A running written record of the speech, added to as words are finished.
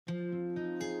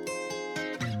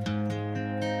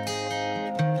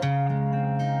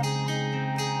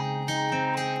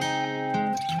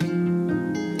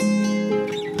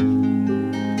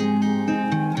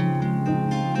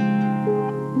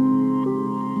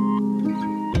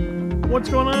What's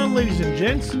going on, ladies and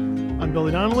gents? I'm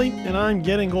Billy Donnelly, and I'm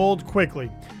getting old quickly.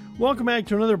 Welcome back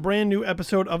to another brand new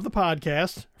episode of the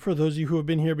podcast. For those of you who have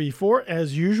been here before,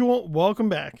 as usual, welcome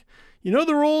back. You know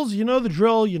the rules, you know the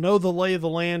drill, you know the lay of the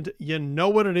land, you know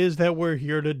what it is that we're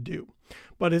here to do.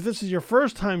 But if this is your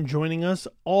first time joining us,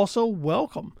 also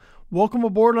welcome. Welcome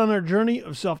aboard on our journey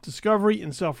of self-discovery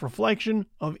and self-reflection,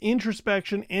 of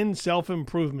introspection and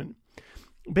self-improvement.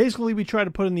 Basically, we try to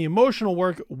put in the emotional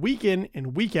work week in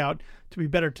and week out to be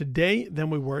better today than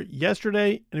we were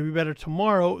yesterday and to be better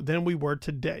tomorrow than we were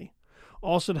today.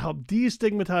 Also to help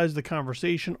destigmatize the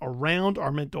conversation around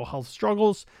our mental health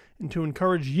struggles and to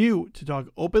encourage you to talk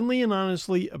openly and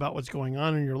honestly about what's going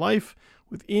on in your life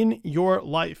within your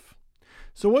life.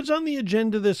 So what's on the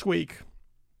agenda this week?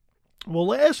 Well,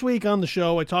 last week on the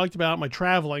show, I talked about my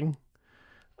traveling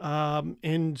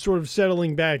and sort of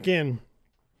settling back in.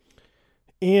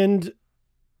 And,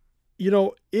 you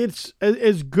know, it's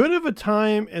as good of a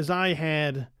time as I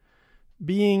had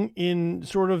being in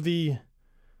sort of the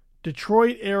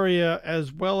Detroit area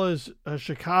as well as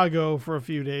Chicago for a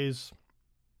few days.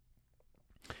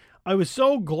 I was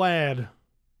so glad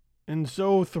and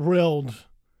so thrilled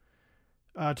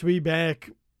to be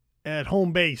back at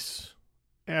home base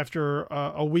after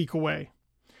a week away.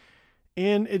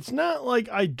 And it's not like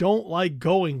I don't like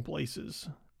going places.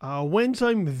 Once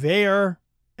I'm there,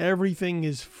 everything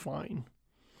is fine.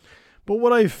 But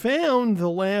what I found the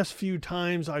last few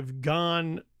times I've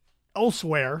gone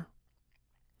elsewhere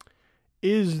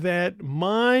is that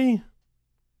my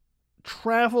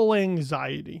travel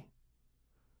anxiety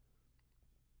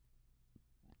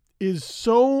is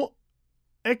so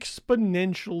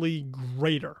exponentially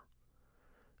greater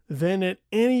than at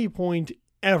any point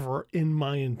ever in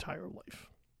my entire life.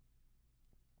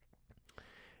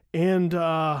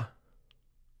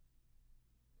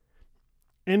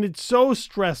 And it's so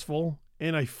stressful,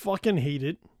 and I fucking hate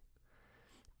it.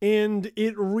 And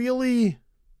it really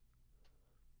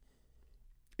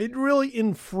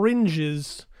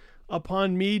infringes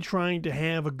upon me trying to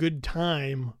have a good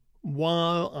time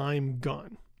while I'm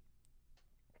gone.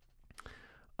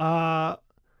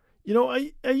 You know,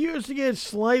 I used to get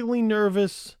slightly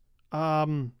nervous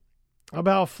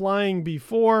about flying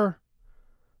before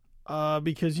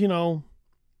because, you know,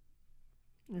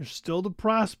 there's still the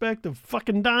prospect of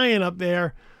fucking dying up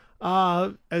there.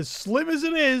 As slim as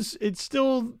it is, it's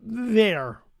still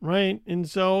there, right? And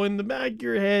so in the back of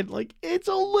your head, like, it's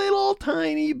a little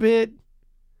tiny bit.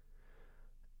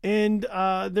 And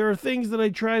there are things that I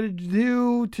try to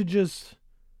do to just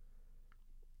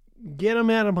get them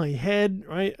out of my head,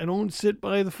 right? I don't sit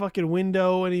by the fucking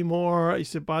window anymore. I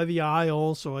sit by the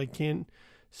aisle so I can't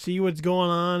see what's going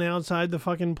on outside the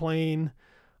fucking plane.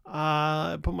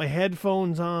 Put my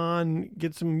headphones on,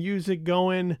 get some music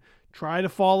going, try to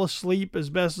fall asleep as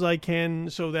best as I can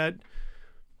so that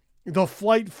the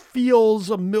flight feels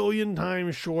a million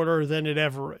times shorter than it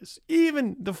ever is.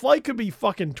 Even the flight could be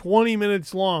fucking 20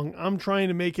 minutes long. I'm trying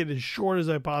to make it as short as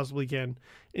I possibly can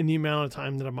in the amount of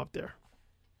time that I'm up there.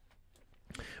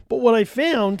 But what I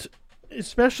found,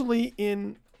 especially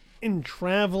in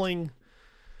traveling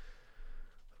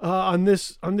on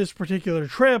this particular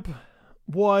trip,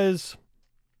 was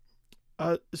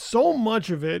so much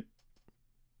of it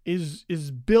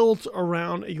is built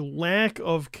around a lack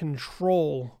of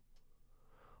control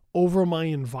over my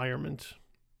environment.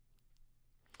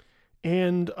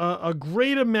 And a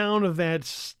great amount of that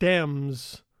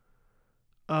stems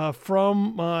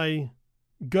from my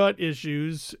gut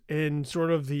issues and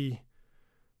sort of the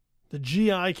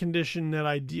GI condition that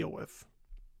I deal with.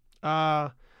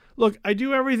 Look, I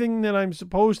do everything that I'm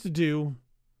supposed to do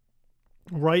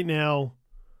right now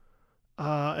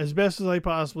as best as I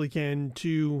possibly can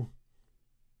to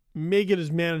make it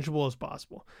as manageable as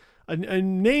possible.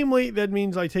 And namely, that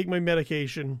means I take my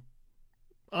medication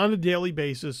on a daily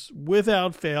basis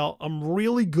without fail. I'm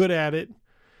really good at it.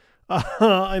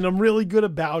 And I'm really good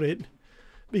about it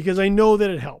because I know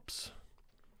that it helps.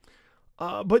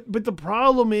 But the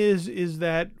problem is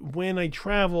that when I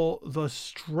travel, the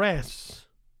stress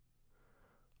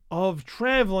of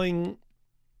traveling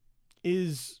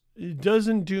it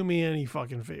doesn't do me any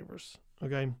fucking favors.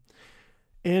 Okay.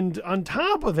 And on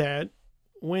top of that,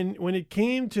 when it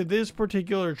came to this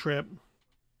particular trip,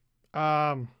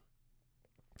 my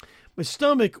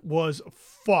stomach was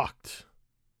fucked.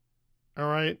 All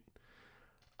right.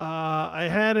 I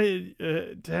had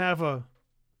to have a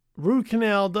root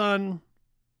canal done.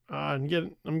 I'm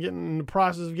getting in the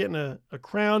process of getting a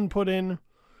crown put in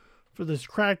for this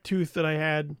cracked tooth that I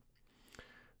had.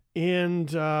 And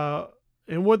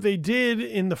what they did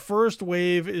in the first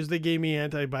wave is they gave me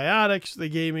antibiotics. They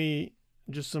gave me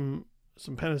just some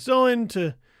some penicillin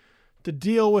to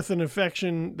deal with an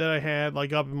infection that I had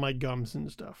like up in my gums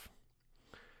and stuff.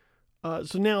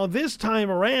 So now this time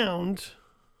around,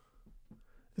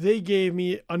 they gave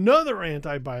me another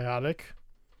antibiotic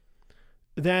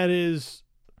that is,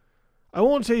 I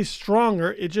won't say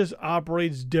stronger, it just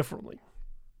operates differently.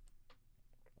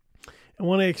 And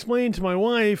when I explained to my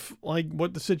wife, like,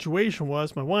 what the situation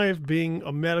was, my wife, being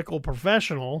a medical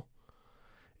professional,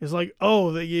 is like,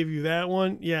 oh, they gave you that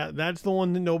one? Yeah, that's the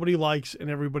one that nobody likes and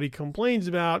everybody complains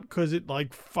about because it,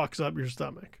 like, fucks up your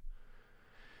stomach.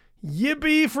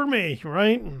 Yippee for me,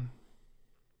 right?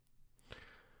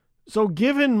 So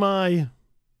given my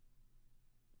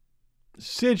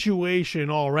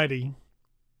situation already,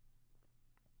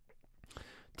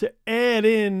 to add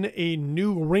in a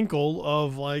new wrinkle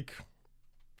of, like,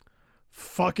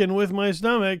 fucking with my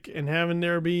stomach and having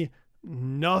there be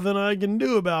nothing I can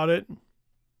do about it,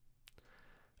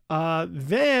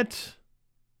 that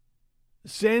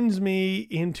sends me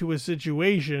into a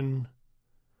situation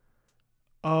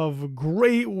of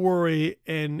great worry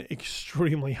and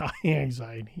extremely high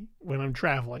anxiety when I'm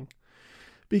traveling.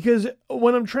 Because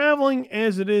when I'm traveling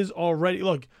as it is already,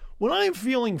 look, when I'm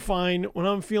feeling fine, when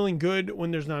I'm feeling good,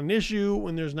 when there's not an issue,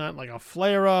 when there's not like a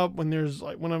flare up, when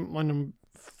I'm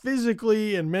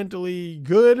physically and mentally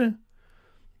good,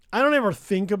 I don't ever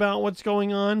think about what's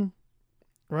going on,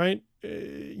 right?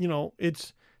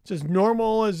 It's as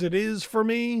normal as it is for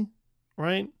me,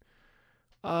 right?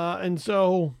 And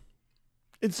so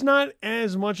it's not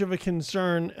as much of a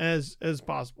concern as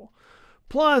possible.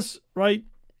 Plus, right,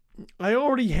 I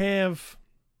already have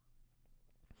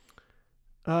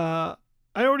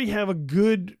a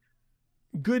good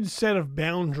set of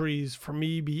boundaries for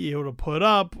me be able to put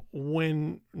up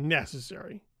when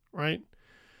necessary, right?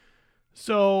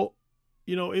 So,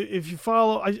 if you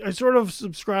follow, I sort of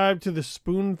subscribe to the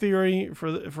spoon theory.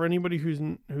 For anybody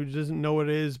who doesn't know what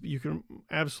it is, you can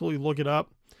absolutely look it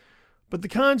up. But the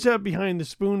concept behind the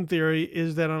spoon theory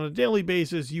is that on a daily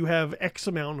basis, you have X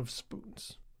amount of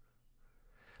spoons.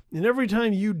 And every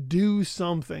time you do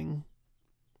something,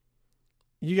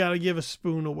 you got to give a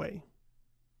spoon away,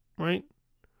 right?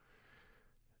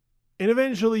 And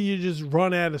eventually you just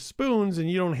run out of spoons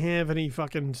and you don't have any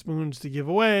fucking spoons to give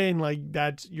away. And like,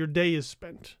 that's, your day is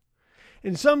spent.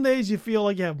 And some days you feel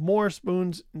like you have more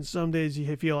spoons and some days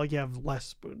you feel like you have less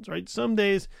spoons, right? Some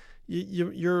days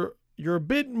you're a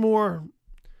bit more,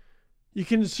 you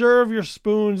can serve your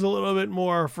spoons a little bit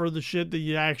more for the shit that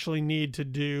you actually need to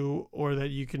do, or that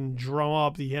you can drum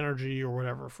up the energy or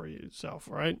whatever for yourself,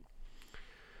 right?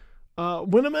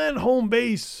 When I'm at home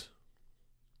base,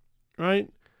 right?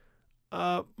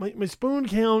 My spoon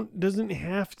count doesn't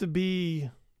have to be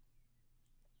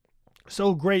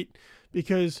so great,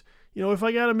 because, if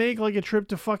I got to make like a trip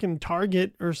to fucking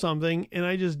Target or something and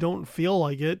I just don't feel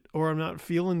like it, or I'm not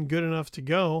feeling good enough to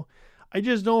go, I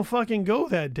just don't fucking go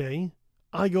that day.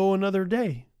 I go another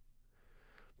day.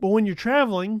 But when you're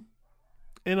traveling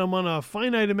and I'm on a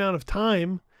finite amount of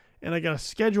time and I got a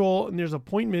schedule and there's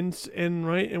appointments and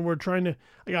I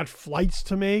got flights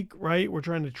to make, right? We're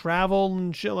trying to travel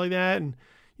and shit like that, and,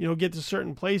 get to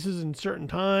certain places in certain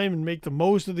time and make the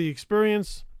most of the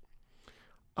experience.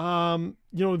 That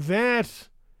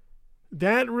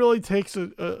really takes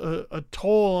a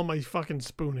toll on my fucking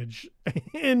spoonage.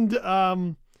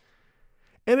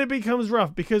 And it becomes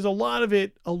rough because a lot of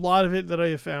it that I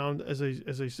have found, as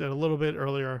I said a little bit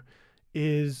earlier,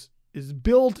 is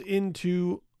built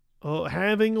into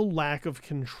having a lack of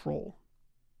control,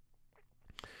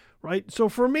 right? So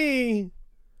for me,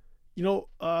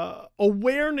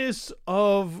 awareness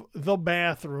of the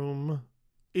bathroom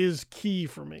is key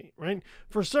for me, right?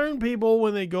 For certain people,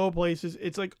 when they go places,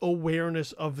 it's like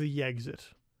awareness of the exit.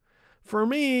 For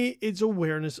me, it's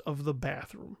awareness of the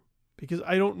bathroom, because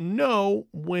I don't know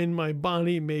when my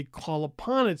body may call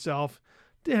upon itself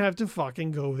to have to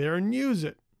fucking go there and use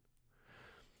it.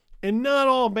 And not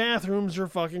all bathrooms are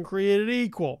fucking created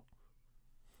equal.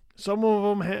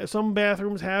 Some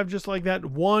bathrooms have just like that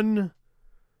one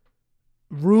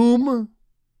room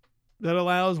that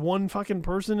allows one fucking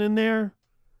person in there.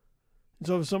 And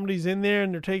so if somebody's in there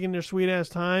and they're taking their sweet ass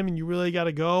time and you really got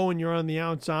to go and you're on the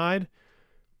outside,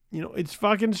 it's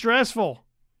fucking stressful.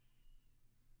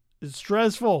 It's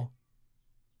stressful.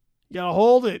 You got to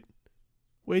hold it.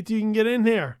 Wait till you can get in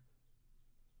there.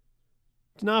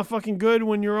 It's not fucking good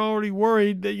when you're already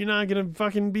worried that you're not going to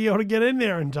fucking be able to get in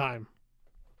there in time.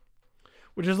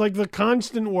 Which is like the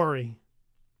constant worry.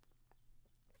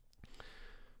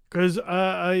 Because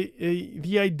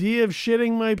the idea of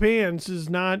shitting my pants is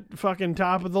not fucking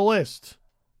top of the list.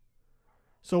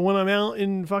 So when I'm out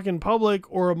in fucking public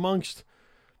or amongst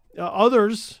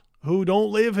others, who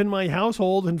don't live in my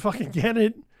household and fucking get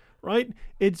it, right?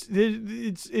 It's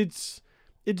the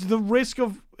risk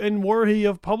of and worry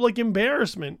of public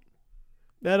embarrassment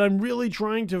that I'm really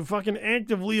trying to fucking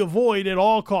actively avoid at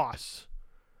all costs.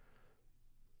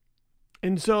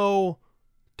 And so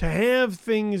to have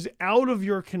things out of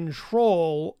your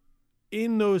control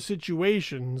in those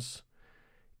situations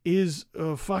is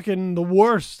fucking the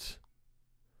worst.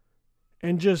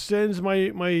 And just sends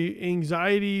my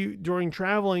anxiety during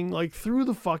traveling like through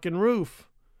the fucking roof.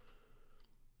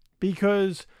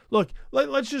 Because, look,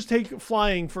 let's just take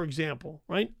flying, for example,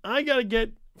 right? I got to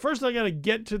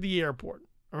get to the airport,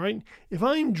 all right? If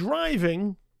I'm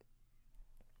driving,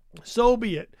 so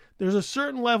be it. There's a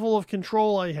certain level of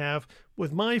control I have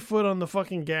with my foot on the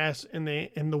fucking gas and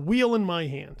the wheel in my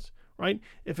hands, right?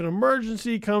 If an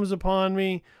emergency comes upon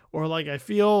me or like I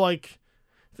feel like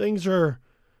things are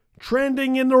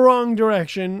trending in the wrong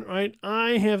direction, right?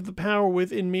 I have the power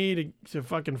within me to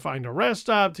fucking find a rest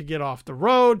stop, to get off the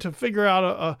road, to figure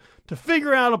out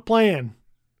a plan,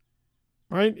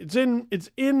 right? It's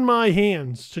in my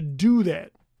hands to do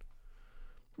that.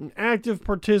 An active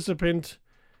participant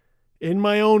in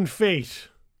my own fate.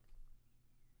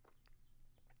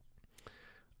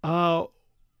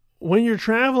 When you're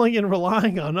traveling and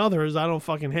relying on others, I don't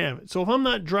fucking have it. So if I'm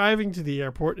not driving to the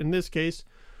airport, in this case,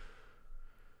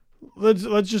 let's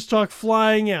just talk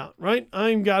flying out, right?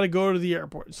 I've got to go to the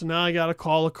airport. So now I got to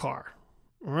call a car,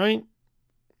 all right?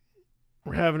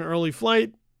 We're having an early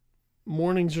flight.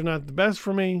 Mornings are not the best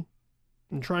for me.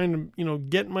 I'm trying to,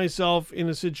 get myself in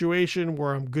a situation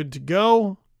where I'm good to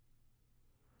go.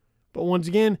 But once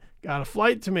again, got a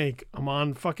flight to make. I'm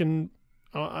on fucking,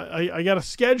 I got a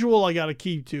schedule I got to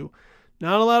keep to.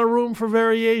 Not a lot of room for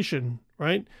variation,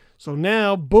 right? So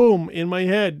now, boom, in my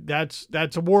head, that's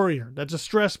a worrier. That's a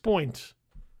stress point.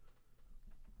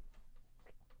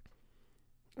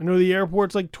 I know the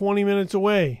airport's like 20 minutes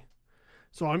away.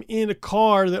 So I'm in a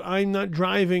car that I'm not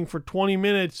driving for 20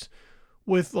 minutes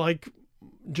with like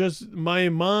just my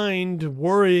mind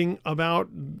worrying about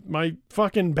my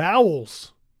fucking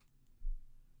bowels.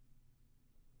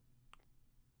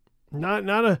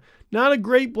 Not a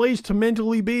great place to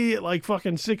mentally be at like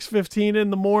fucking 6:15 in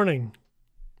the morning.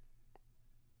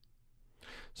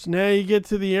 So now you get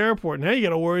to the airport. Now you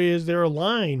got to worry, is there a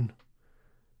line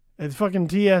at fucking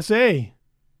TSA?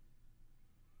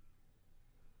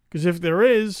 Because if there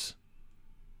is,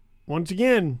 once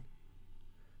again,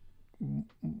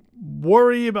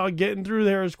 worry about getting through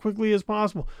there as quickly as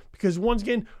possible. Because once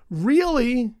again,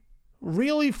 really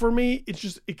for me, it's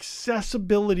just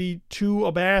accessibility to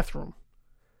a bathroom.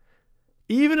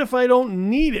 Even if I don't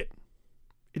need it,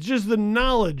 it's just the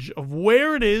knowledge of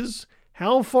where it is.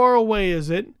 How far away is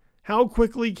it? How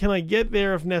quickly can I get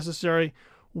there if necessary?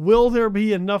 Will there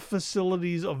be enough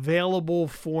facilities available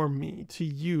for me to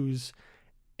use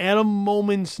at a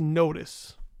moment's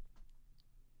notice?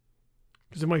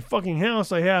 Because in my fucking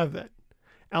house, I have that.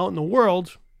 Out in the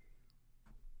world,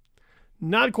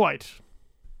 not quite.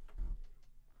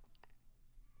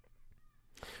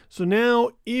 So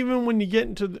now, even when you get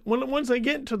into once I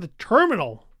get into the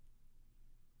terminal,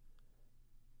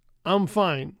 I'm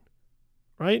fine.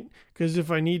 Right? Because if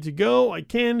I need to go, I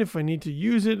can. If I need to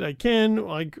use it, I can.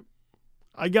 Like,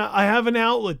 I have an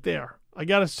outlet there. I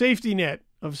got a safety net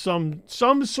of some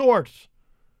sort.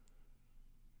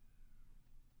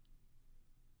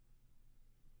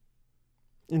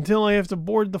 Until I have to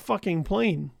board the fucking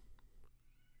plane.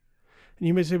 And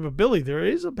you may say, but Billy, there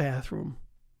is a bathroom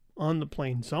on the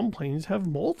plane. Some planes have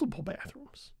multiple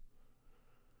bathrooms.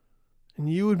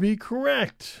 And you would be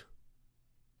correct.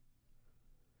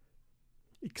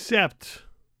 Except,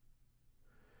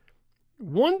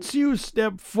 once you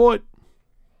step foot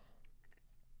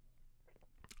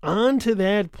onto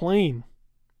that plane,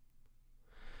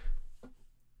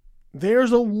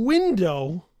 there's a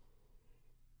window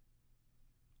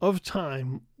of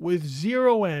time with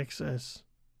zero access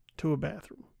to a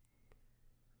bathroom.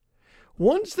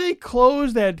 Once they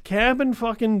close that cabin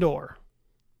fucking door,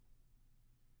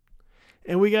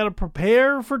 and we got to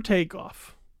prepare for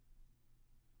takeoff,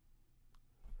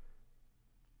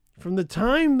 from the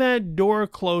time that door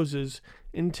closes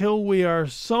until we are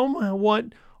somewhat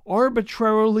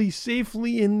arbitrarily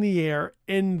safely in the air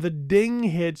and the ding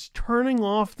hits turning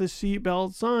off the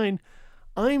seatbelt sign,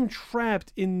 I'm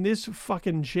trapped in this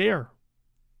fucking chair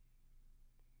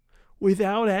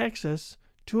without access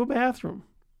to a bathroom.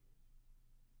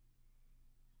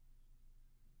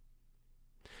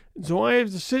 So I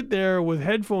have to sit there with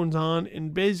headphones on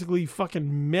and basically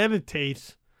fucking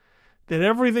meditate that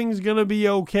everything's going to be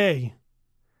okay,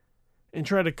 and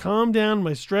try to calm down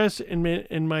my stress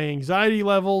and my anxiety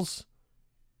levels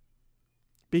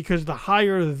because the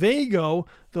higher they go,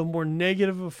 the more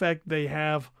negative effect they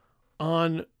have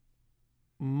on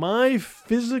my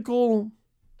physical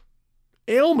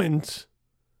ailments,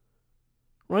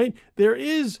 right? There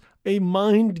is a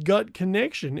mind-gut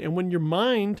connection. And when your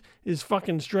mind is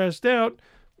fucking stressed out,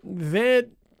 that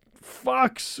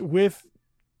fucks with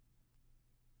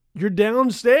your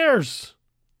downstairs.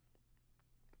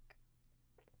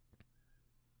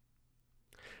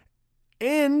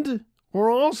 And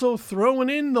we're also throwing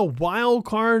in the wild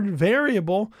card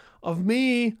variable of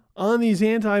me on these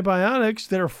antibiotics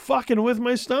that are fucking with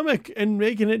my stomach and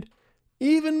making it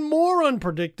even more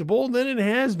unpredictable than it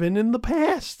has been in the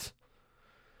past.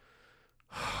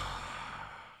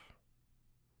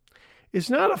 It's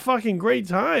not a fucking great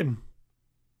time.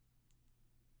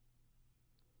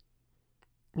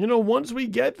 You know, once we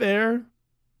get there,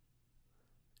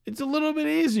 it's a little bit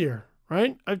easier,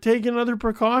 right? I've taken other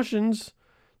precautions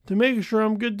to make sure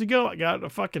I'm good to go. I got a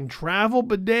fucking travel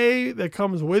bidet that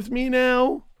comes with me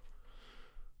now.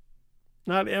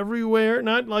 Not everywhere.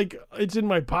 Not like it's in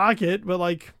my pocket, but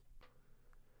like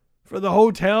for the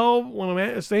hotel when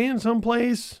I'm staying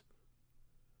someplace.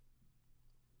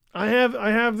 I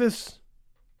got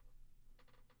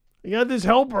this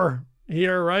helper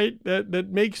here, right? That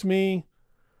makes me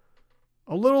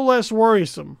a little less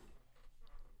worrisome.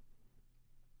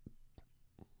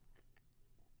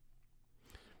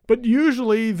 But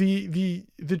usually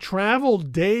the travel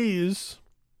days,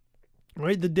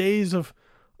 right? The days of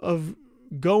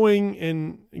going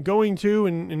to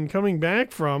and coming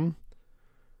back from,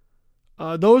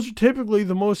 those are typically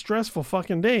the most stressful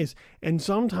fucking days. And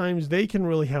sometimes they can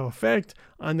really have effect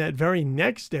on that very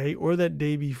next day or that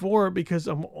day before, because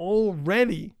I'm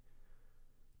already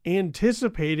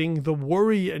anticipating the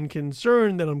worry and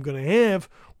concern that I'm going to have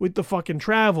with the fucking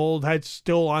travel that's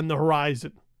still on the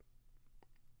horizon.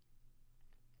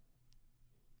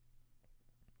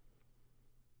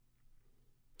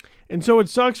 And so it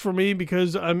sucks for me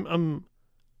because I'm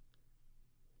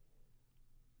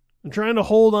trying to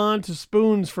hold on to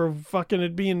spoons for fucking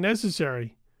it being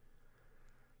necessary.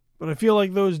 But I feel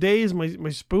like those days my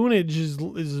spoonage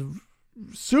is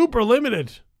super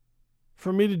limited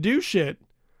for me to do shit.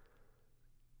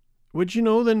 Which, you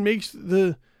know,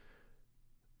 then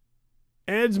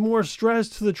adds more stress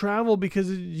to the travel because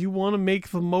you want to make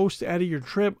the most out of your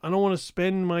trip. I don't want to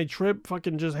spend my trip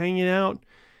fucking just hanging out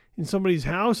in somebody's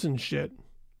house and shit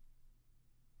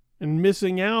and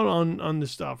missing out on the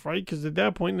stuff, right? Because at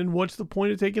that point, then what's the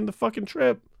point of taking the fucking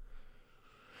trip?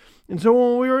 And so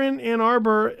when we were in Ann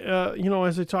Arbor, you know,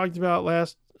 as I talked about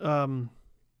last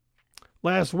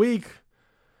week,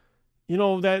 you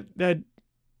know, that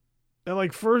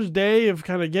like first day of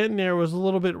kind of getting there was a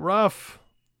little bit rough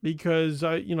because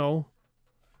I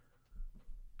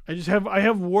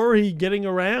have worry getting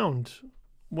around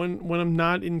when I'm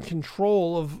not in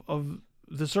control of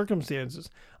the circumstances.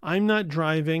 I'm not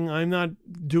driving. I'm not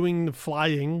doing the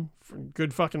flying for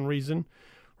good fucking reason,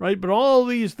 right? But all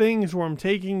these things where I'm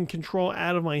taking control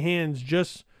out of my hands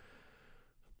just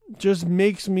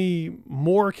makes me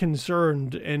more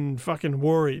concerned and fucking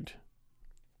worried.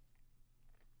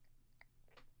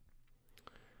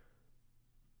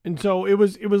 And so it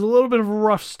was a little bit of a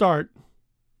rough start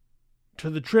to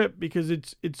the trip because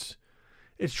it's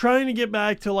trying to get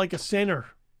back to like a center.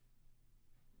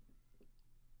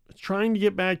 It's trying to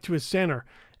get back to a center.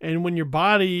 And when your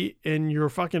body and your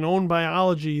fucking own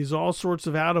biology is all sorts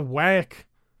of out of whack,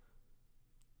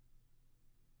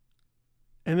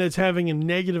 and that's having a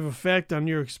negative effect on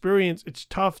your experience, it's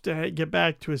tough to get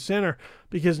back to a center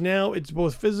because now it's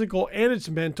both physical and it's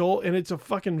mental, and it's a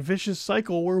fucking vicious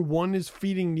cycle where one is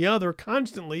feeding the other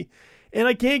constantly, and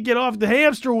I can't get off the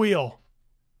hamster wheel.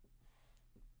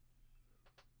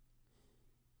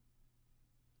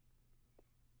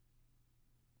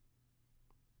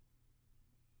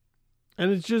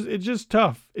 And it's just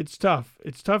tough. It's tough.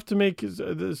 It's tough to make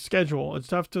the schedule. It's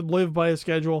tough to live by a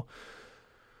schedule.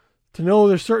 To know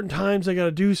there's certain times I got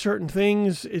to do certain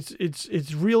things.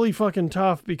 It's really fucking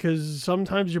tough because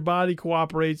sometimes your body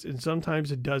cooperates and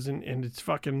sometimes it doesn't. And it's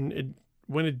fucking,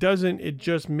 when it doesn't, it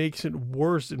just makes it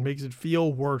worse. It makes it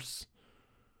feel worse.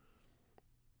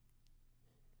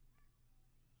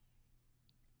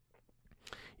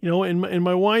 You know, and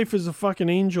my wife is a fucking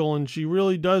angel and she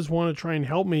really does want to try and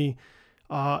help me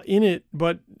in it.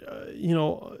 But, you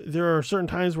know, there are certain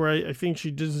times where I think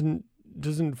she doesn't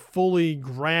fully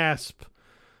grasp,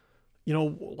 you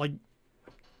know, like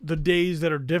the days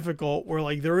that are difficult where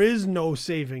like there is no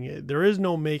saving it. There is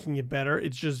no making it better.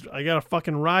 It's just, I got to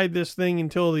fucking ride this thing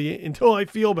until I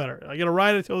feel better. I got to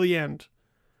ride it till the end.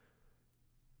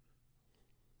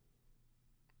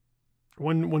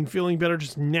 When feeling better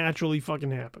just naturally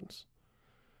fucking happens.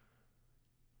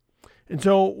 And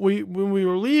so when we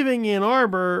were leaving Ann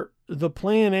Arbor, the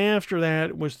plan after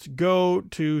that was to go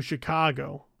to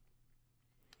Chicago.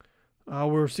 We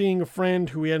were seeing a friend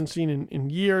who we hadn't seen in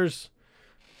years.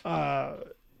 Had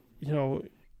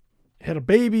a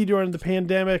baby during the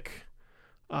pandemic,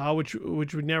 which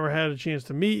we never had a chance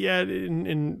to meet yet,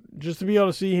 and just to be able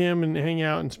to see him and hang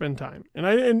out and spend time.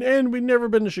 And we'd never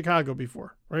been to Chicago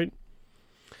before, right?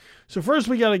 So first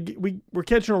we're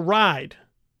catching a ride.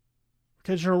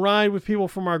 Catching a ride with people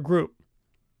from our group.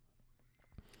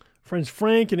 Friends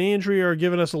Frank and Andrea are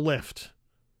giving us a lift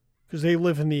because they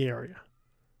live in the area.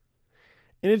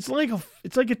 And it's like a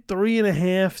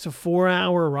 3.5 to 4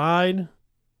 hour ride.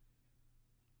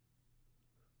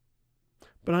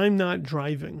 But I'm not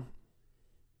driving.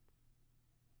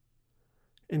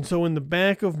 And so in the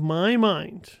back of my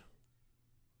mind,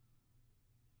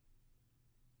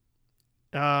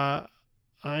 I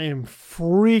am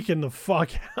freaking the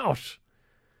fuck out.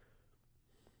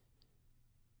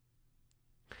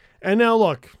 And now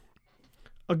look,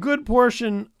 a good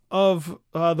portion of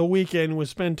the weekend was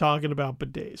spent talking about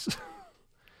bidets.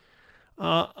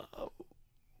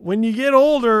 When you get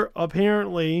older,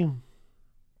 apparently,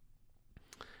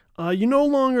 you no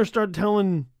longer start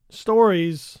telling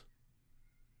stories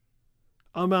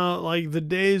about like the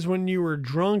days when you were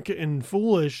drunk and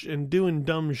foolish and doing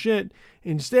dumb shit.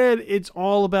 Instead, it's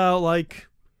all about like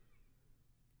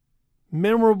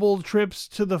memorable trips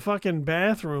to the fucking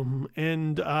bathroom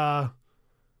and the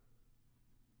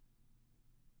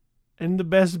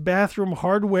best bathroom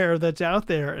hardware that's out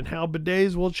there and how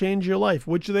bidets will change your life,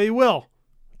 which they will.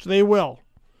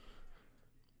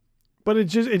 But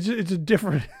it's a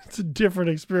different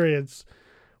experience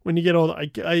when you get older.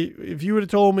 If you would have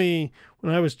told me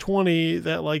when I was 20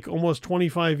 that like almost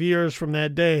 25 years from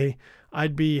that day,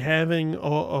 I'd be having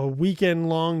a weekend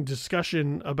long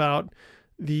discussion about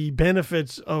the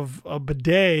benefits of a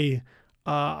bidet,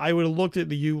 I would have looked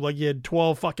at you like you had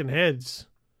 12 fucking heads.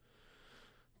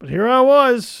 But here I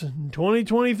was in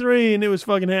 2023 and it was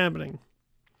fucking happening.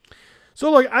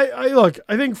 So look,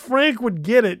 I think Frank would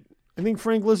get it. I think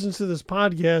Frank listens to this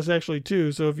podcast actually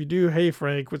too. So if you do, hey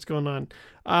Frank, what's going on?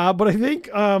 But I think,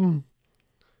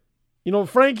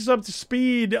 Frank's up to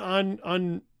speed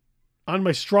on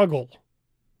my struggle.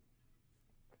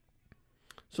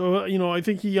 So, I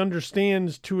think he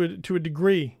understands to a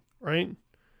degree, right?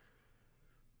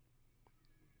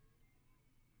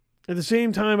 At the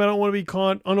same time, I don't want to be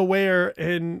caught unaware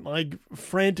and like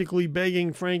frantically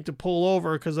begging Frank to pull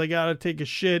over because I got to take a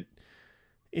shit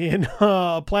in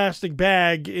a plastic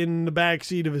bag in the back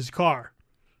seat of his car.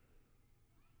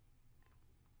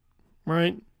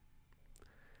 Right?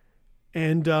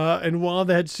 And while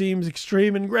that seems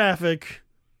extreme and graphic,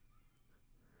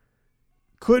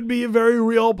 could be a very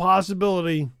real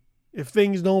possibility if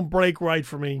things don't break right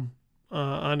for me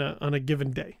on a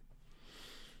given day.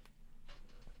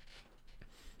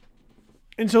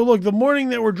 And so, look, the morning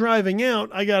that we're driving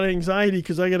out, I got anxiety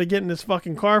because I got to get in this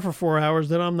fucking car for 4 hours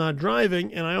that I'm not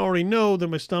driving, and I already know that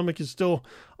my stomach is still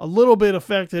a little bit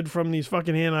affected from these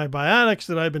fucking antibiotics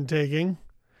that I've been taking.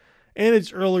 And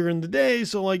it's earlier in the day,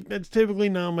 so, like, that's typically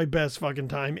not my best fucking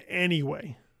time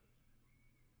anyway.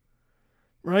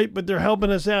 Right? But they're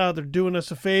helping us out. They're doing us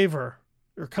a favor.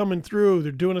 They're coming through.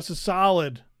 They're doing us a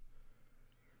solid.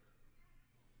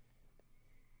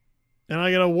 And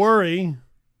I got to worry.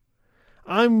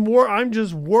 I'm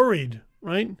just worried,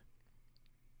 right?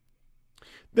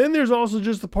 Then there's also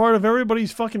just the part of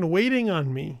everybody's fucking waiting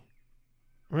on me,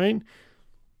 right?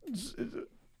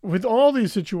 With all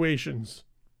these situations,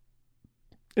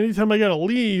 anytime I gotta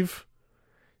leave,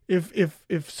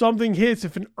 if something hits,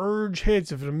 if an urge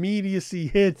hits, if an immediacy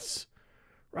hits,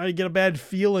 right, I get a bad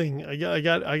feeling. I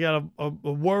got a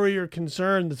worry or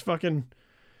concern that's fucking,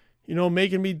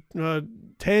 making me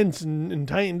tense and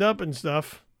tightened up and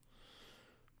stuff.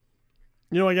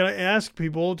 I gotta ask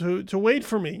people to wait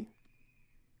for me,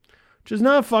 which is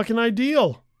not fucking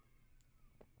ideal.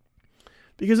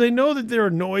 Because I know that they're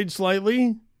annoyed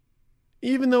slightly,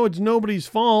 even though it's nobody's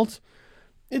fault.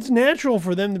 It's natural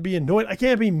for them to be annoyed. I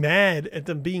can't be mad at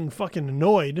them being fucking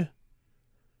annoyed,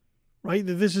 right?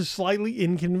 That this is slightly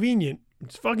inconvenient.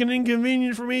 It's fucking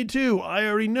inconvenient for me too. I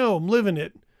already know. I'm living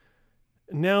it.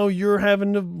 And now you're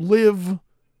having to live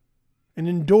and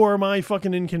endure my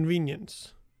fucking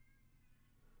inconvenience.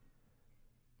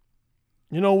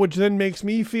 Which then makes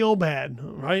me feel bad,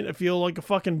 right? I feel like a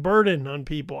fucking burden on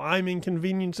people. I'm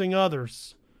inconveniencing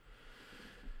others.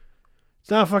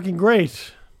 It's not fucking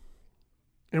great.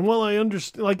 And while I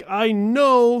understand, like, I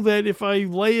know that if I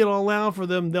lay it all out for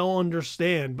them, they'll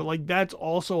understand. But, like, that's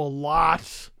also a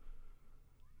lot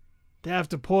to have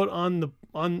to put on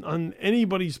on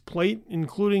anybody's plate,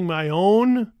 including my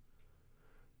own,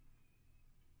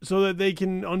 so that they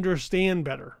can understand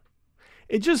better.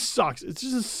 It just sucks. It's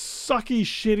just a sucky,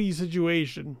 shitty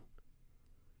situation.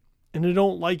 And I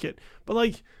don't like it. But,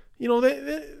 like, you know,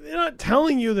 they're not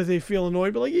telling you that they feel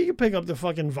annoyed, but, like, you can pick up the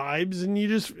fucking vibes, and you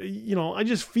just, you know, I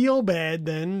just feel bad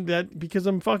then that because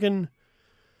I'm fucking,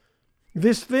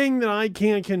 this thing that I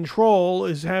can't control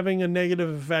is having a negative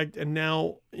effect and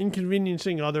now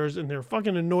inconveniencing others, and they're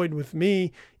fucking annoyed with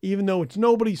me, even though it's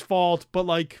nobody's fault, but,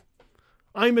 like,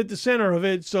 I'm at the center of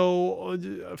it, so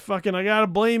fucking I gotta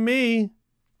blame me.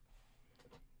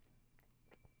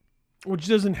 Which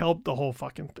doesn't help the whole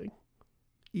fucking thing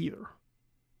either.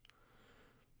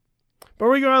 But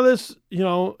regardless, you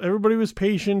know, everybody was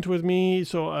patient with me,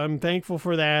 so I'm thankful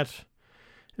for that.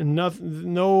 And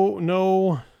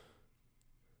no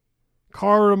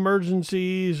car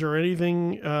emergencies or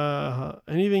anything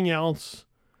else.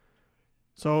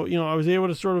 So, you know, I was able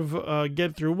to sort of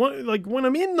get through. Like, when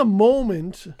I'm in the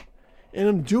moment and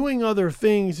I'm doing other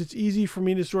things, it's easy for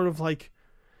me to sort of, like,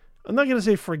 I'm not going to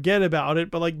say forget about it,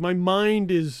 but, like, my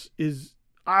mind is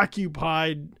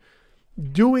occupied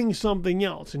doing something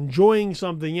else, enjoying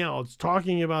something else,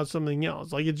 talking about something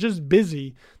else. Like, it's just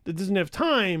busy that doesn't have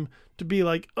time to be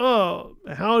like, oh,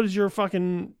 how does your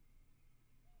fucking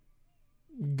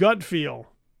gut feel?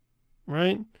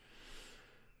 Right?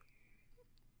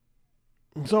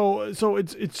 So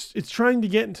it's trying to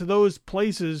get into those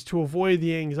places to avoid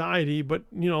the anxiety, but,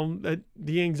 you know, that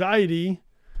the anxiety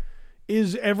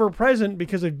is ever present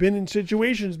because I've been in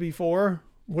situations before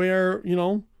where, you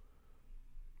know,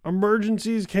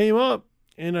 emergencies came up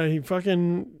and I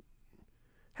fucking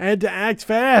had to act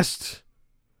fast.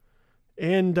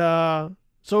 And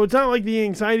so it's not like the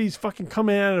anxiety's fucking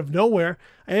coming out of nowhere.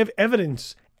 I have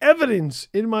evidence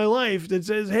in my life that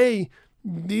says, hey,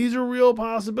 these are real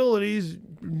possibilities.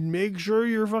 Make sure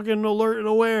you're fucking alert and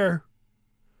aware.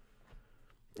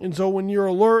 And so when you're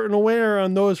alert and aware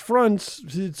on those fronts,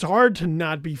 it's hard to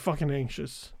not be fucking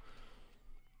anxious.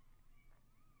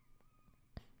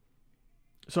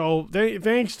 So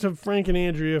thanks to Frank and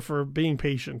Andrea for being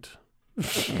patient.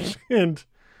 And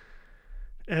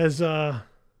as I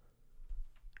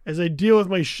deal with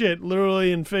my shit,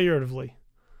 literally and figuratively.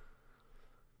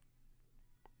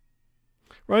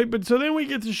 Right? But so then we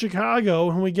get to Chicago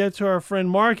and we get to our friend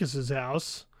Marcus's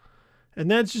house. And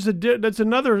that's just that's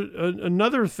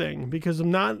another thing, because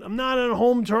I'm not on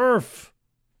home turf.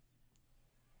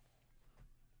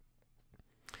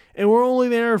 And we're only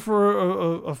there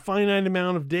for a finite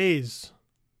amount of days.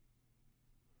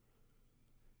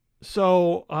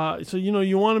 So you know,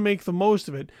 you want to make the most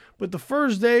of it. But the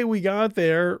first day we got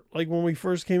there, like when we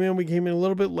first came in, we came in a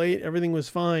little bit late. Everything was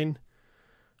fine.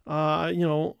 You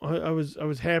know, I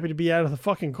was happy to be out of the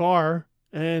fucking car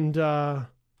and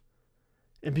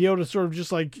be able to sort of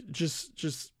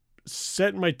just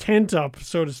set my tent up,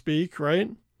 so to speak,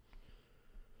 right?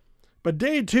 But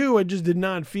day 2, I just did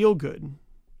not feel good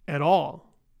at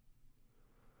all.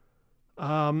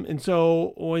 And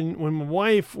so when my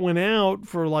wife went out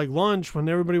for like lunch, when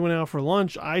everybody went out for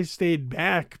lunch, I stayed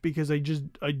back because I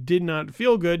did not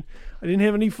feel good. I didn't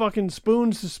have any fucking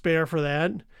spoons to spare for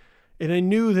that. And I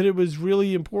knew that it was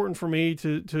really important for me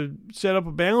to set up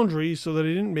a boundary so that I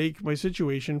didn't make my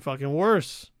situation fucking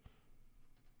worse.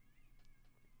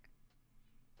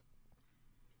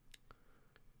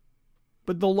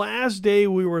 But the last day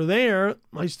we were there,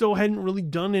 I still hadn't really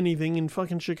done anything in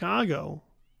fucking Chicago.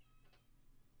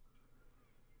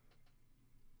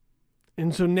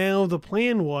 And so now the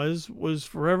plan was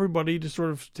for everybody to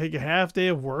sort of take a half day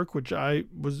of work, which I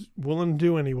was willing to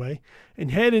do anyway,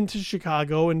 and head into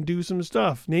Chicago and do some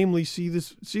stuff. Namely, see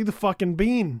the fucking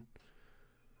bean.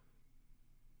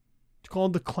 It's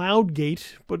called the Cloud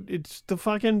Gate, but it's the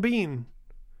fucking bean.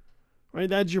 Right?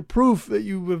 That's your proof that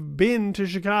you have been to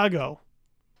Chicago.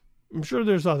 I'm sure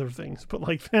there's other things, but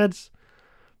like that's,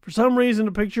 for some reason,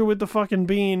 a picture with the fucking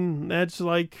bean, that's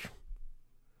like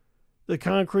the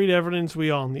concrete evidence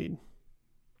we all need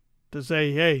to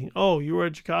say, hey, oh, you were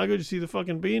at Chicago? Did you see the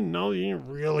fucking bean? No, you didn't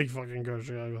really fucking go to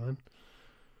Chicago then.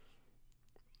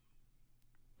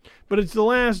 But it's the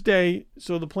last day,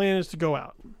 so the plan is to go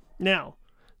out. Now,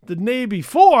 the day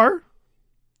before,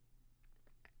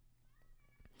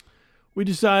 we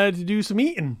decided to do some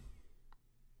eating.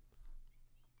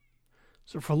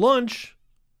 So for lunch,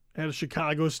 I had a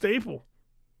Chicago staple.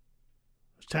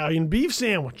 Italian beef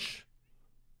sandwich.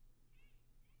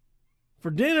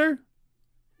 For dinner,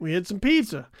 We had some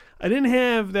pizza. I didn't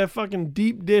have that fucking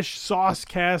deep dish sauce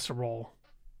casserole.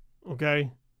 Okay?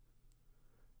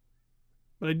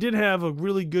 But I did have a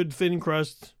really good thin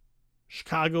crust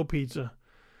Chicago pizza.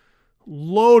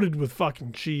 Loaded with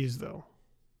fucking cheese, though.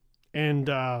 And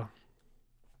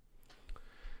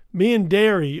me and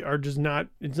dairy are just not,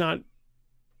 we're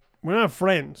not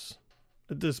friends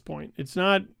at this point. It's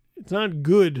not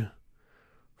good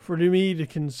for me to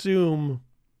consume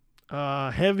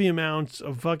heavy amounts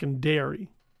of fucking dairy.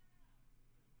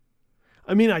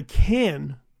 I mean, I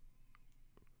can,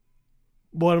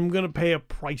 but I'm going to pay a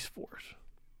price for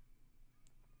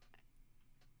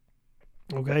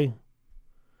it. Okay?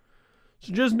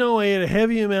 So just know I had a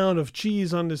heavy amount of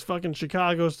cheese on this fucking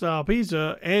Chicago-style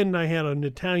pizza, and I had an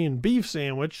Italian beef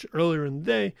sandwich earlier in the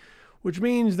day, which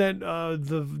means that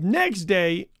the next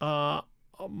day,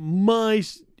 my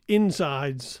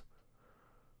insides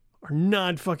are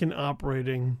not fucking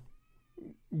operating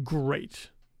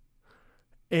great.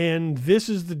 And this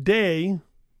is the day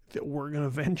that we're going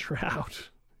to venture out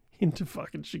into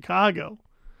fucking Chicago.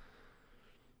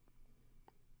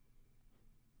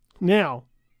 Now,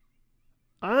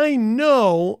 I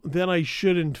know that I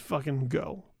shouldn't fucking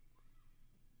go.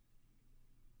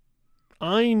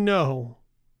 I know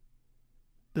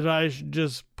that I should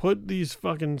just put these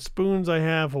fucking spoons I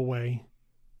have away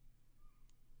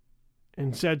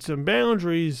and set some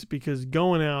boundaries, because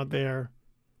going out there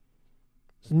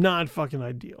is not fucking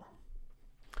ideal.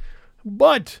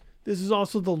 But this is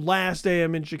also the last day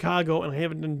I'm in Chicago, and I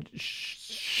haven't done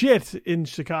shit in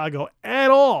Chicago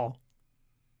at all.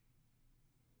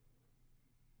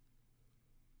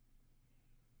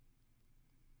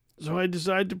 So I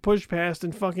decided to push past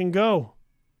and fucking go.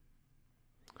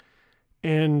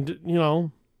 And, you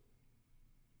know,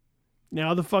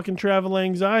 now the fucking travel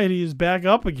anxiety is back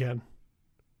up again.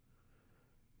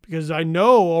 Because I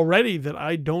know already that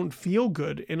I don't feel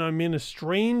good, and I'm in a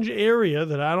strange area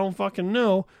that I don't fucking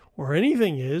know where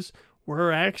anything is,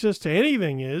 where access to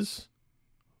anything is,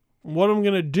 what I'm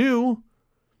going to do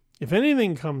if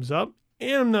anything comes up,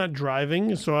 and I'm not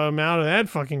driving, so I'm out of that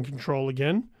fucking control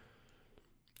again.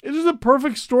 It is a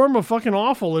perfect storm of fucking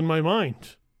awful in my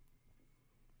mind.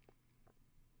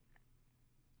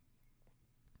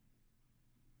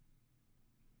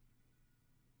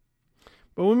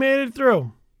 But we made it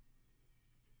through.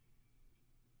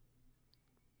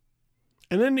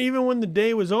 And then even when the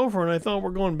day was over and I thought we're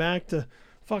going back to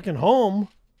fucking home,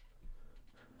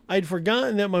 I'd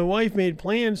forgotten that my wife made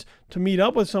plans to meet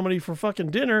up with somebody for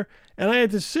fucking dinner, and I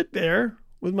had to sit there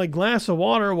with my glass of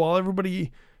water while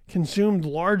everybody consumed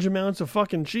large amounts of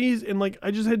fucking cheese, and like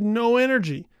I just had no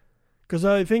energy. Because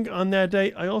I think on that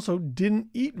day I also didn't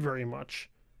eat very much.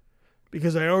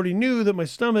 Because I already knew that my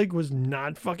stomach was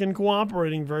not fucking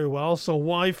cooperating very well, so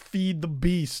why feed the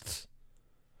beasts?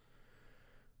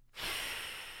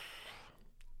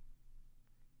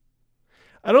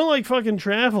 I don't like fucking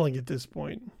traveling at this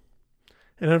point.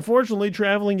 And unfortunately,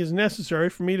 traveling is necessary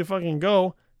for me to fucking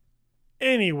go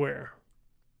anywhere.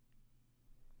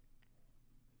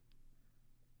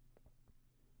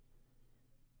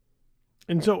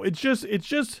 And so it's just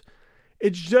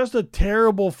a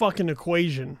terrible fucking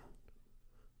equation.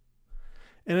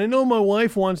 And I know my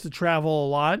wife wants to travel a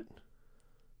lot.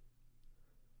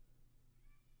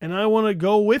 And I want to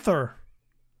go with her.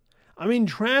 I mean,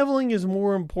 traveling is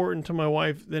more important to my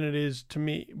wife than it is to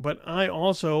me. But I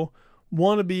also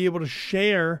want to be able to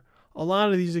share a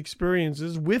lot of these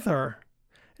experiences with her.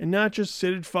 And not just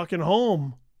sit at fucking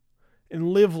home and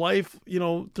live life, you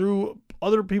know, through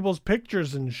other people's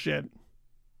pictures and shit.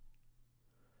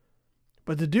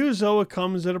 But to do so, it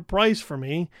comes at a price for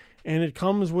me. And it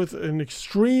comes with an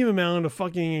extreme amount of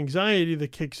fucking anxiety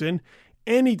that kicks in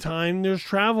anytime there's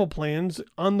travel plans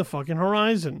on the fucking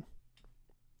horizon.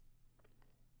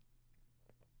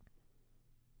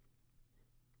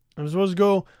 I'm supposed to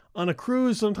go on a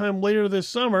cruise sometime later this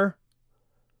summer,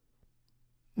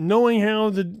 knowing how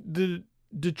the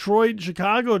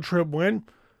Detroit-Chicago trip went,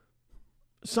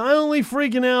 silently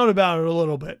freaking out about it a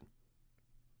little bit.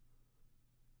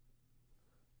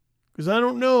 Because I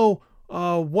don't know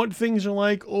what things are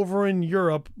like over in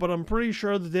Europe, but I'm pretty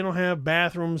sure that they don't have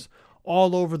bathrooms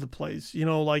all over the place. You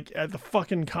know, like at the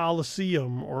fucking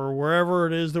Coliseum or wherever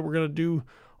it is that we're going to do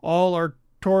all our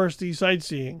touristy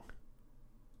sightseeing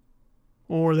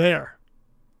when we're there.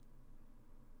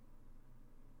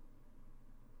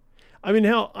 I mean,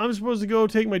 hell, I'm supposed to go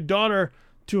take my daughter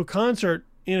to a concert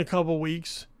in a couple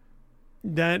weeks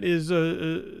that is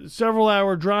a several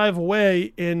hour drive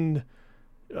away, and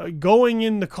going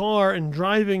in the car and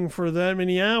driving for that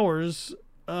many hours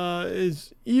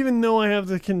is, even though I have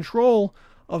the control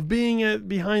of being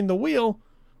behind the wheel,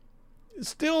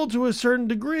 still to a certain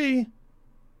degree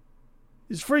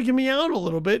is freaking me out a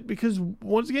little bit because,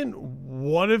 once again,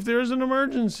 what if there's an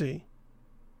emergency?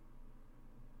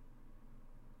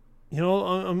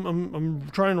 I'm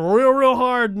trying real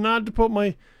hard not to put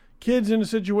my kids in a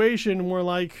situation where,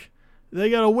 like, they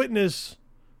got to witness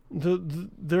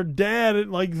their dad at,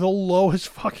 like, the lowest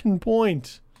fucking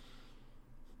point.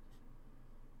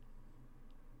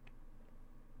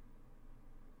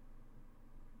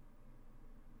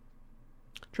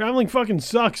 Traveling fucking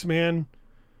sucks, man.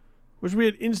 Wish we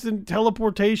had instant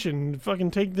teleportation.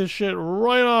 Fucking take this shit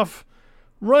right off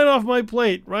my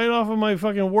plate, right off of my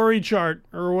fucking worry chart,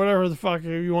 or whatever the fuck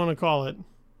you want to call it.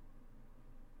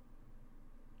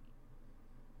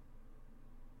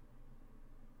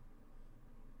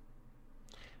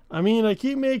 I mean, I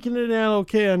keep making it out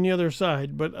okay on the other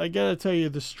side, but I gotta tell you,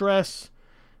 the stress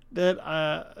that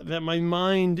my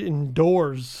mind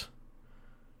endures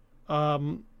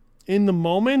in the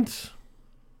moment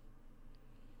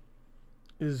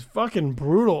is fucking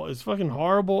brutal. It's fucking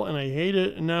horrible, and I hate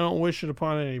it, and I don't wish it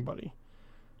upon anybody.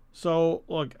 So,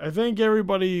 look, I thank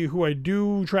everybody who I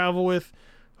do travel with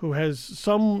who has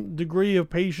some degree of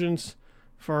patience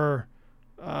for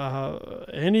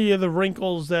any of the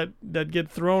wrinkles that get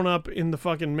thrown up in the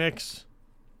fucking mix.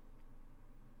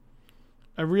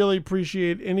 I really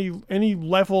appreciate any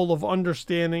level of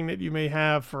understanding that you may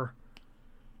have for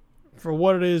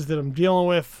what it is that I'm dealing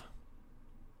with.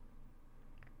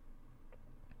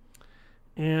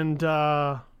 And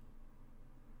I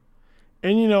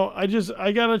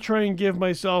gotta try and give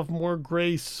myself more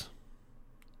grace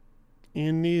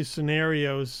in these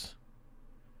scenarios,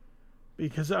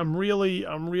 because I'm really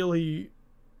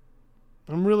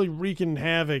wreaking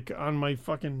havoc on my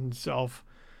fucking self,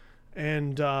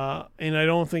 and I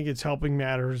don't think it's helping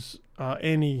matters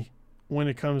any when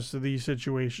it comes to these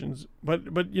situations. But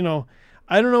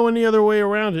I don't know any other way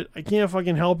around it. I can't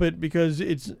fucking help it, because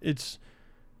it's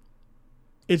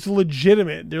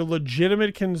legitimate. They're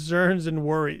legitimate concerns and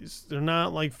worries. They're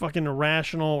not like fucking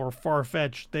irrational or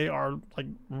far-fetched. They are like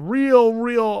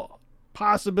real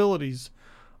possibilities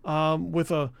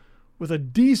with a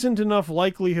decent enough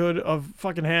likelihood of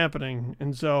fucking happening.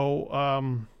 And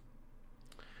so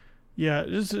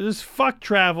just fuck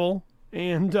travel,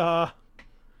 and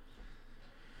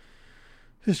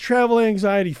this travel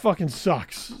anxiety fucking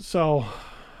sucks. So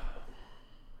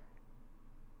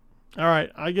all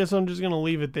right, I guess I'm just going to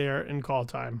leave it there and call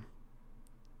time.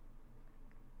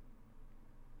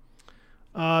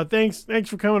 Thanks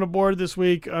for coming aboard this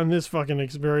week on this fucking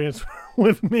experience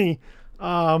with me.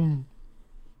 I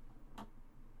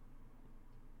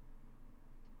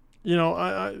know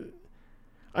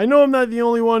I'm not the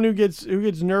only one who gets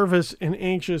nervous and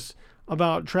anxious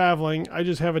about traveling. I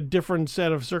just have a different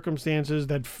set of circumstances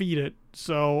that feed it.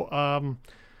 So,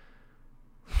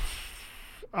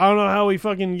 I don't know how we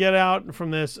fucking get out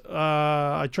from this.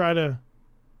 I try to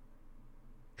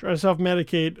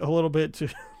self-medicate a little bit to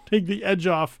take the edge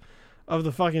off of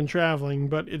the fucking traveling,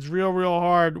 but it's real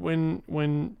hard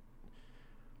when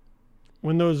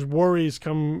those worries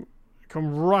come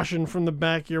rushing from the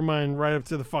back of your mind right up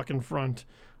to the fucking front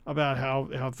about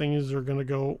how things are gonna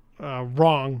go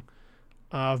wrong,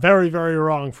 very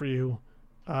wrong for you,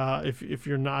 if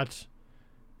you're not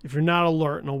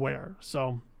alert and aware.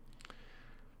 So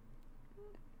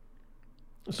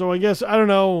I guess, I don't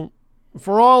know,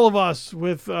 for all of us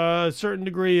with a certain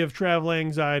degree of travel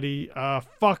anxiety,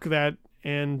 fuck that,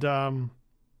 and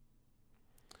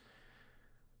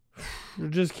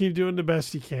just keep doing the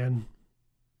best you can,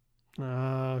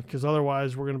 because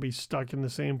otherwise we're going to be stuck in the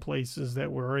same places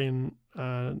that we're in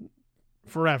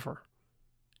forever.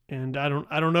 And I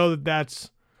don't know that that's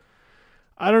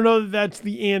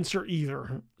the answer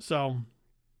either. So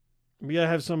we gotta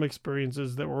have some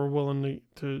experiences that we're willing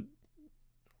to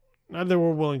not that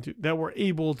we're willing to, that we're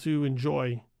able to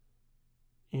enjoy.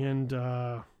 And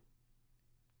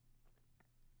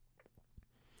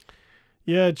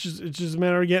it's just a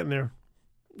matter of getting there.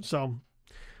 So,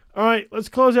 all right, let's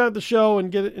close out the show and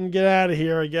get out of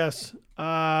here, I guess. You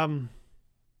can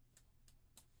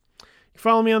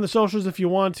follow me on the socials if you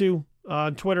want to.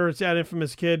 On Twitter, it's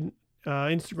 @InfamousKid.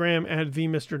 Instagram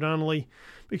 @the Donnelly.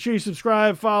 Make sure you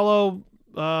subscribe, follow,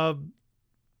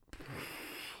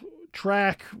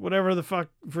 track whatever the fuck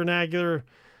vernacular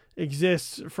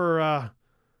exists for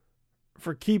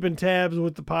keeping tabs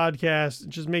with the podcast. It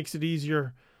just makes it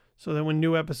easier, so that when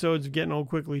new episodes of Getting Old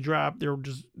Quickly drop, they're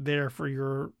just there for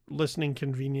your listening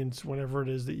convenience whenever it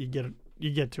is that you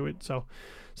get to it. So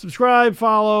subscribe,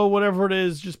 follow, whatever it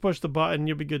is, just push the button,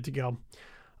 you'll be good to go.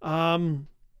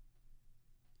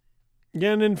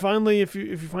 Again, and finally, if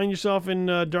you find yourself in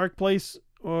a dark place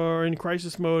or in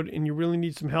crisis mode and you really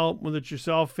need some help, whether it's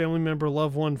yourself, family member,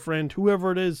 loved one, friend,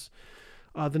 whoever it is,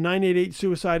 the 988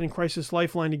 Suicide and Crisis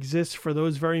Lifeline exists for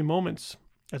those very moments.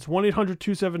 That's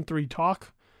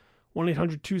 1-800-273-TALK,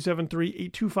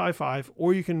 1-800-273-8255,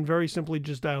 or you can very simply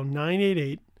just dial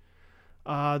 988.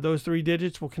 Those 3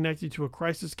 digits will connect you to a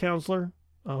crisis counselor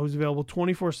who's available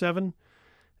 24/7,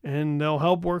 and they'll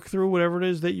help work through whatever it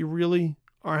is that you really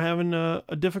are having a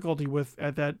difficulty with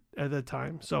at that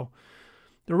time. So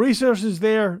the resource is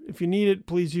there. If you need it,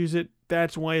 please use it.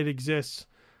 That's why it exists.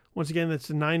 Once again, that's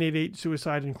the 988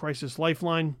 Suicide and Crisis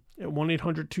Lifeline at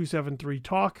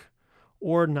 1-800-273-TALK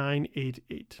or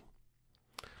 988.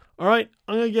 All right,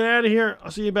 I'm going to get out of here.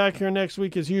 I'll see you back here next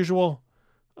week as usual.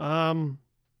 Yeah,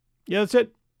 that's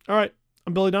it. All right,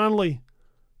 I'm Billy Donnelly.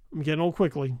 I'm getting old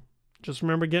quickly. Just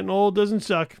remember, getting old doesn't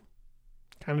suck.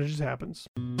 Kind of just happens.